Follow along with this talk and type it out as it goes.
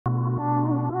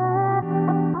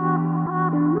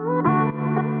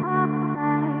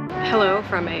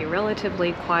from a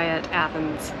relatively quiet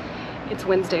Athens. It's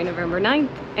Wednesday, November 9th,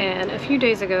 and a few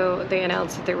days ago they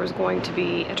announced that there was going to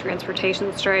be a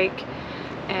transportation strike.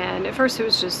 And at first it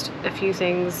was just a few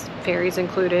things, ferries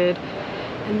included.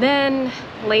 And then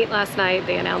late last night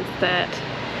they announced that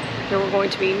there were going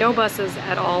to be no buses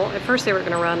at all. At first they were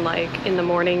going to run like in the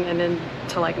morning and then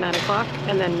to like 9 o'clock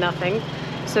and then nothing.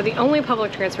 So the only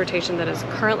public transportation that is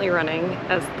currently running,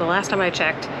 as the last time I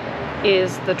checked,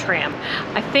 is the tram.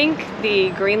 I think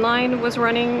the Green Line was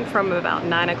running from about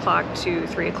 9 o'clock to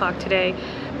 3 o'clock today,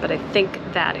 but I think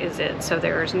that is it. So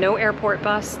there's no airport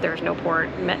bus, there's no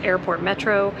airport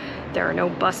metro, there are no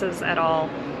buses at all.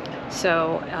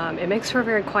 So it makes for a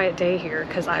very quiet day here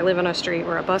because I live on a street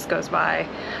where a bus goes by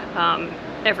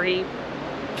every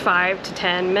 5 to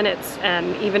 10 minutes,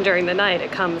 and even during the night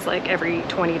it comes like every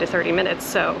 20 to 30 minutes.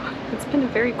 So it's been a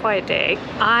very quiet day.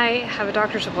 I have a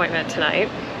doctor's appointment tonight,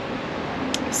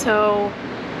 so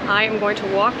I am going to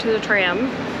walk to the tram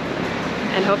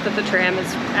and hope that the tram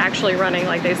is actually running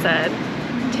like they said,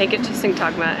 take it to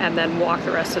Syntagma, and then walk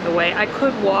the rest of the way. I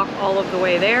could walk all of the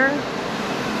way there.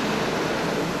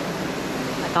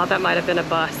 I thought that might have been a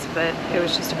bus, but it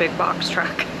was just a big box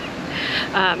truck.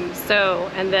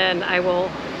 And then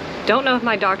don't know if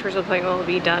my doctor's appointment will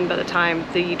be done by the time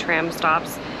the tram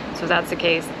stops. So if that's the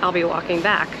case, I'll be walking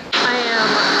back. I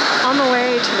am on the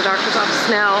way to the doctor's office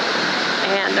now,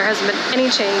 and there hasn't been any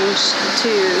change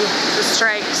to the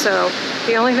strike. So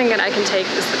the only thing that I can take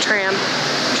is the tram.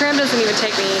 The tram doesn't even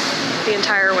take me the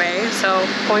entire way, so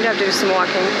I'm going to have to do some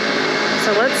walking.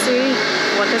 So let's see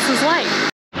what this is like.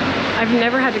 I've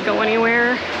never had to go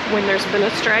anywhere when there's been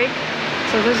a strike,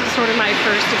 so this is sort of my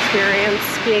first experience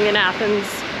being in Athens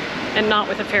and not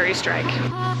with a ferry strike.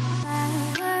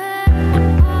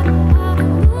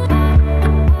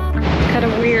 Kind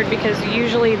of weird because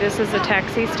usually this is a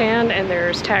taxi stand and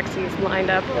there's taxis lined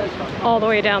up all the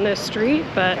way down this street,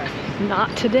 but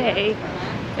not today.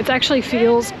 It actually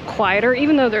feels quieter,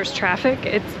 even though there's traffic,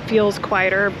 it feels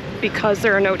quieter because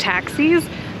there are no taxis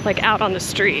like out on the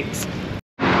streets.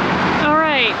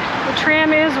 The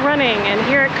tram is running and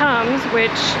here it comes, which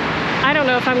I don't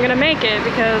know if I'm gonna make it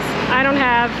because I don't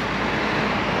have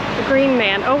the green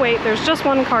man. Oh wait, there's just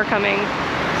one car coming,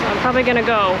 so I'm probably gonna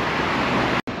go.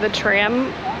 The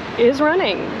tram is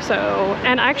running,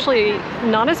 and actually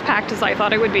not as packed as I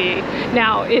thought it would be.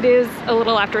 Now it is a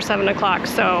little after 7 o'clock,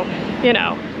 so you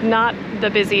know, not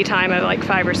the busy time of like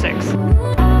 5 or 6.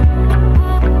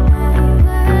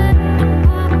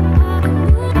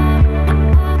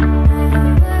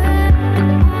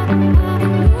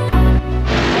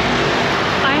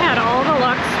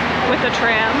 The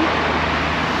tram.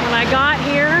 When I got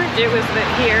here, it was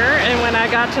here, and when I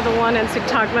got to the one in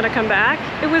Syntagma to come back,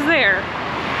 it was there.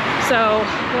 So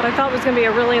what I thought was going to be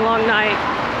a really long night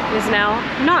is now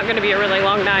not going to be a really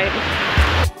long night.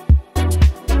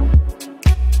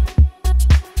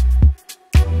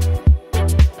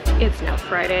 It's now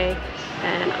Friday,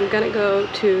 and I'm gonna go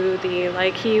to the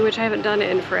Laiki, which I haven't done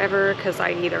in forever because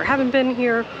I either haven't been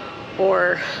here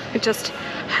or I just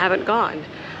haven't gone.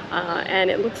 And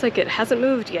it looks like it hasn't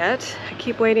moved yet. I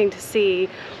keep waiting to see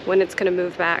when it's gonna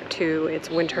move back to its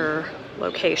winter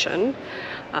location.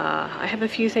 I have a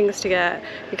few things to get.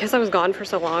 Because I was gone for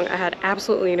so long, I had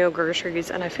absolutely no groceries,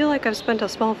 and I feel like I've spent a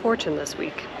small fortune this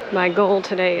week. My goal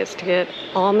today is to get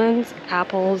almonds,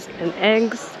 apples, and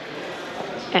eggs,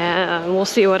 and we'll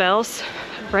see what else.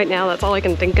 Right now, that's all I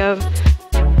can think of.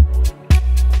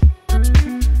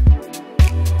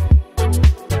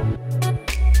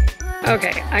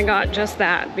 Okay, I got just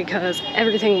that because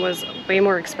everything was way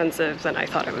more expensive than I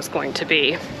thought it was going to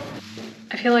be.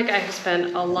 I feel like I have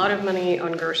spent a lot of money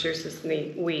on groceries this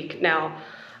week. Now,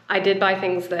 I did buy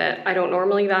things that I don't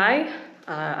normally buy.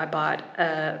 I bought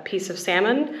a piece of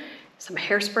salmon, some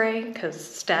hairspray, because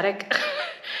static.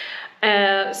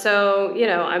 So, you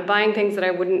know, I'm buying things that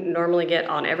I wouldn't normally get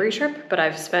on every trip, but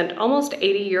I've spent almost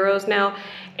 80 euros now,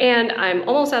 and I'm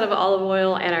almost out of olive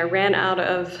oil, and I ran out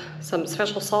of some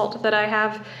special salt that I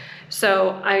have.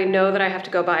 So I know that I have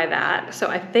to go buy that. So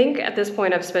I think at this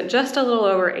point I've spent just a little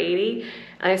over 80,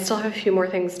 and I still have a few more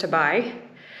things to buy.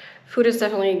 Food is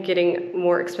definitely getting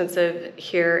more expensive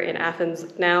here in Athens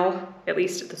now, at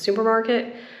least at the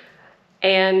supermarket.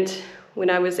 And when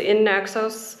I was in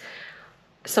Naxos,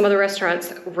 some of the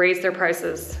restaurants raised their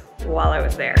prices while I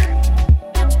was there.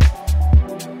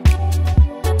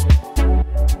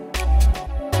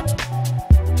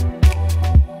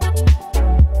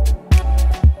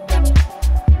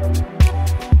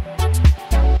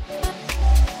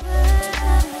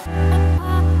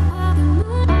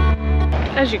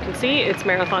 As you can see, it's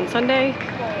Marathon Sunday.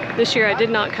 This year I did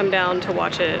not come down to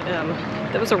watch it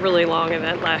That was a really long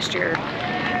event last year,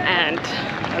 and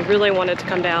I really wanted to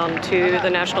come down to the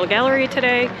National Gallery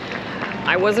today.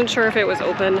 I wasn't sure if it was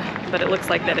open, but it looks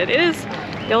like that it is.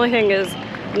 The only thing is,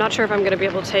 I'm not sure if I'm going to be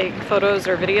able to take photos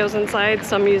or videos inside.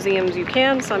 Some museums you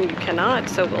can, some you cannot,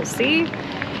 so we'll see.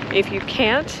 If you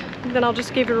can't, then I'll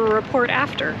just give you a report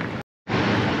after.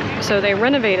 So they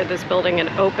renovated this building and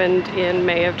opened in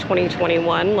May of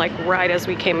 2021, like right as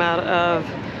we came out of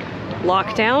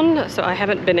lockdown. So I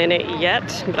haven't been in it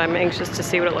yet, but I'm anxious to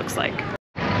see what it looks like.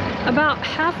 About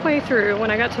halfway through,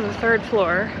 when I got to the 3rd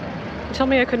floor, they told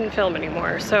me I couldn't film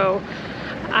anymore. So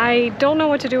I don't know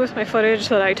what to do with my footage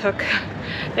that I took.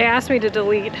 They asked me to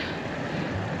delete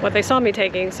what they saw me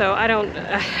taking, so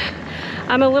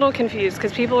I'm a little confused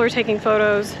because people were taking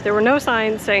photos. There were no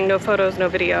signs saying no photos, no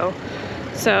video.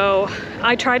 So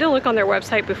I tried to look on their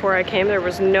website before I came. There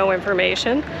was no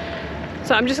information.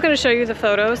 So I'm just going to show you the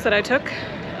photos that I took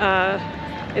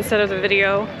instead of the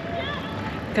video,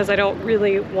 because I don't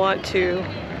really want to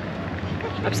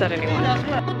upset anyone.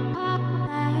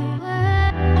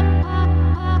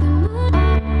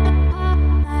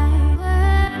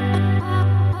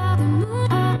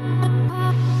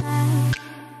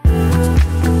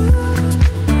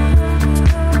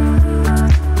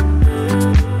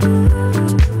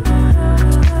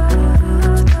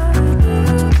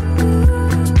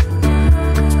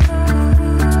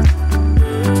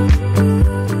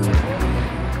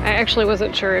 I actually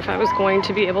wasn't sure if I was going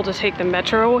to be able to take the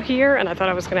metro here, and I thought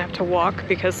I was gonna have to walk,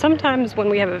 because sometimes when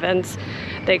we have events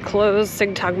they close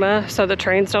Sigtagma so the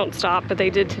trains don't stop, but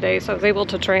they did today, so I was able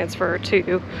to transfer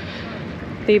to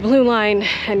the Blue Line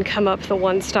and come up the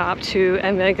one stop to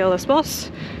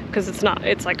Evangelismos, because it's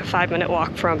like a 5-minute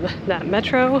walk from that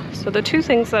metro. So the two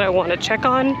things that I want to check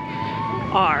on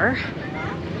are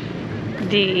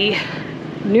the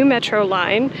new metro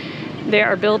line. They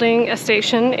are building a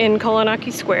station in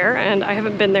Kolonaki Square, and I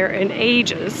haven't been there in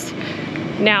ages.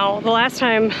 Now, the last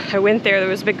time I went there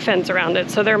was a big fence around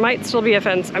it, so there might still be a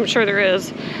fence. I'm sure there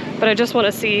is, but I just want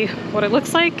to see what it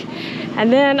looks like.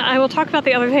 And then I will talk about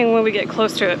the other thing when we get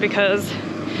close to it, because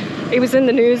it was in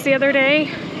the news the other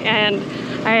day, and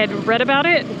I had read about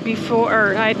it before,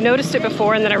 or I had noticed it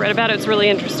before, and then I read about it. It's really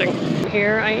interesting.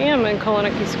 Here I am in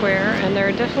Kolonaki Square, and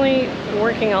they're definitely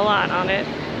working a lot on it.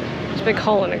 There's a big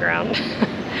hole in the ground.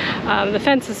 The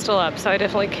fence is still up, so I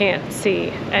definitely can't see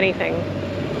anything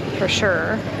for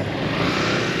sure.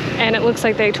 And it looks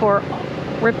like they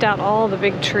ripped out all the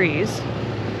big trees.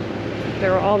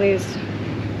 There were all these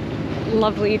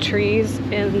lovely trees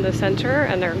in the center,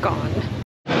 and they're gone.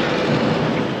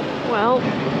 Well,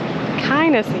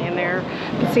 kind of seeing there.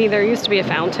 See, there used to be a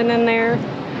fountain in there,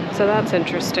 so that's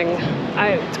interesting.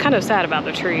 It's kind of sad about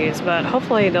the trees, but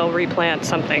hopefully they'll replant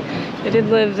something. They did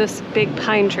live this big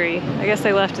pine tree. I guess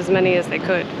they left as many as they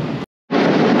could. I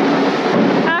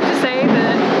have to say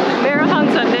that Marathon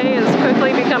Sunday is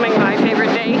quickly becoming my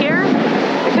favorite day here,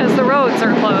 because the roads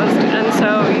are closed, and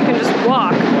so you can just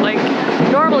walk. Like,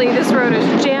 normally this road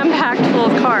is jam-packed full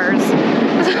of cars.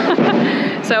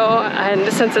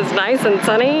 And since it's nice and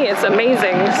sunny, it's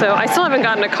amazing. So I still haven't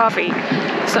gotten a coffee.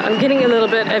 So I'm getting a little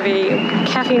bit of a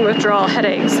caffeine withdrawal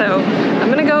headache. So I'm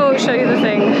gonna go show you the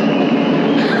thing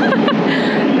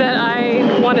that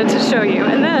I wanted to show you.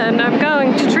 And then I'm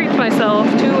going to treat myself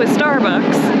to a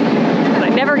Starbucks. I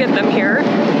never get them here,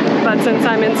 but since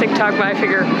I'm in Sigtagma, I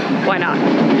figure, why not?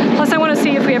 Plus I want to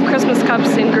see if we have Christmas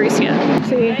cups in Greece yet.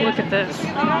 See, look at this.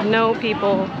 No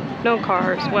people, no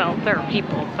cars. Well, there are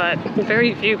people, but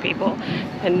very few people,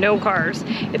 and no cars.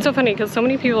 It's so funny because so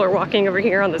many people are walking over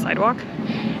here on the sidewalk,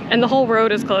 and the whole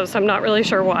road is closed, so I'm not really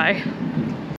sure why.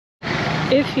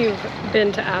 If you've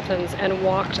been to Athens and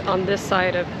walked on this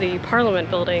side of the Parliament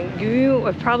building, you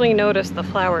have probably noticed the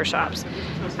flower shops.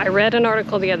 I read an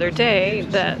article the other day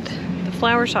that the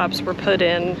flower shops were put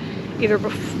in either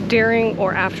during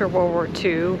or after World War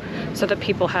II so that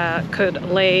people could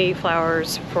lay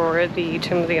flowers for the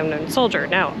Tomb of the Unknown Soldier.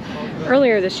 Now,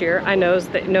 earlier this year, I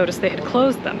noticed they had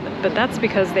closed them, but that's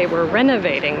because they were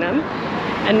renovating them.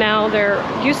 And now there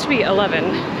used to be 11,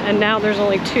 and now there's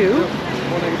only 2.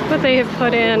 But they have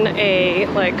put in a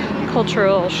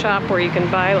cultural shop where you can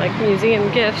buy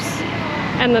museum gifts,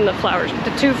 and then the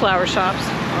 2 flower shops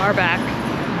are back.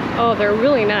 Oh, they're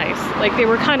really nice. They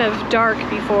were kind of dark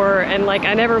before, and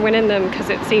I never went in them because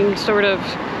it seemed sort of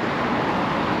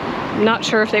not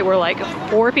sure if they were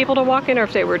for people to walk in or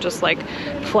if they were just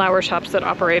flower shops that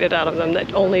operated out of them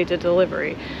that only did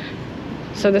delivery.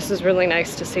 So this is really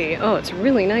nice to see. Oh, it's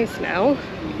really nice now.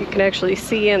 You can actually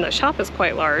see in, the shop is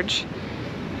quite large.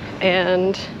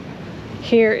 And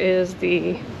here is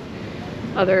the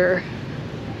other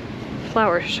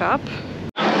flower shop.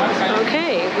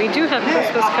 Okay, we do have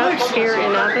Christmas cups here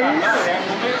in Athens.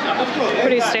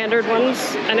 Pretty standard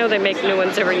ones. I know they make new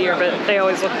ones every year, but they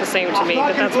always look the same to me,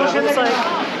 but that's what it looks like.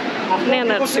 Man,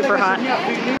 that's super hot.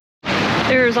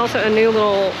 There's also a new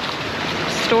little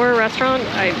store restaurant.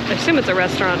 I assume it's a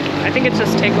restaurant. I think it's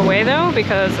just takeaway though,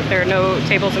 because there are no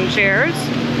tables and chairs.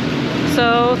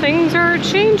 So things are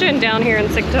changing down here in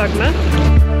Sigtugma.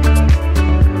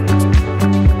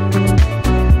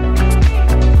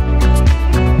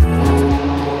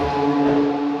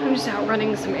 I'm just out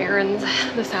running some errands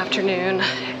this afternoon,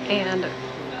 and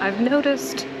I've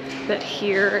noticed that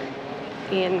here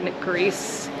in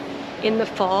Greece, in the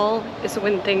fall is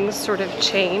when things sort of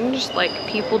change. Like,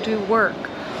 people do work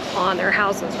on their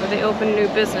houses or they open new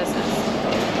businesses.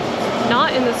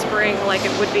 Not in the spring like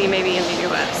it would be maybe in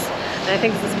the US. And I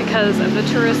think this is because of the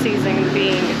tourist season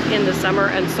being in the summer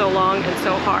and so long and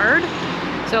so hard.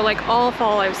 So like all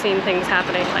fall I've seen things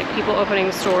happening, like people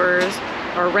opening stores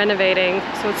or renovating.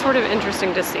 So it's sort of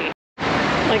interesting to see.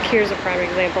 Like, here's a prime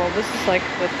example. This is like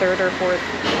the third or fourth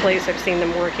place I've seen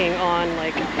them working on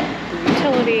like the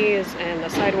utilities and the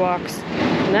sidewalks.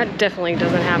 And that definitely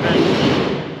doesn't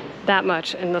happen that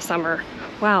much in the summer.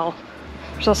 Wow,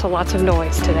 there's also lots of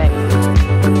noise today.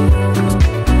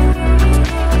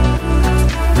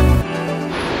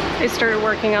 I started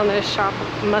working on this shop,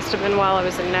 must have been while I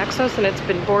was in Naxos, and it's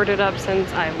been boarded up since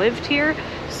I lived here.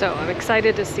 So I'm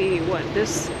excited to see what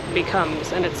this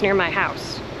becomes, and it's near my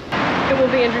house. It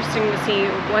will be interesting to see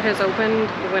what has opened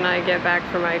when I get back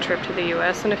from my trip to the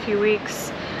US in a few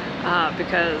weeks,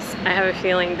 because I have a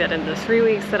feeling that in the 3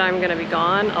 weeks that I'm going to be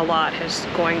gone, a lot is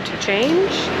going to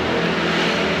change.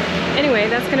 Anyway,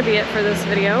 that's going to be it for this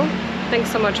video.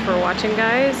 Thanks so much for watching,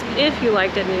 guys. If you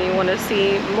liked it and you want to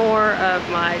see more of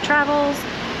my travels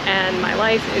and my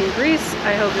life in Greece,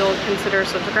 I hope you'll consider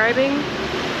subscribing,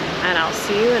 and I'll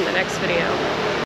see you in the next video.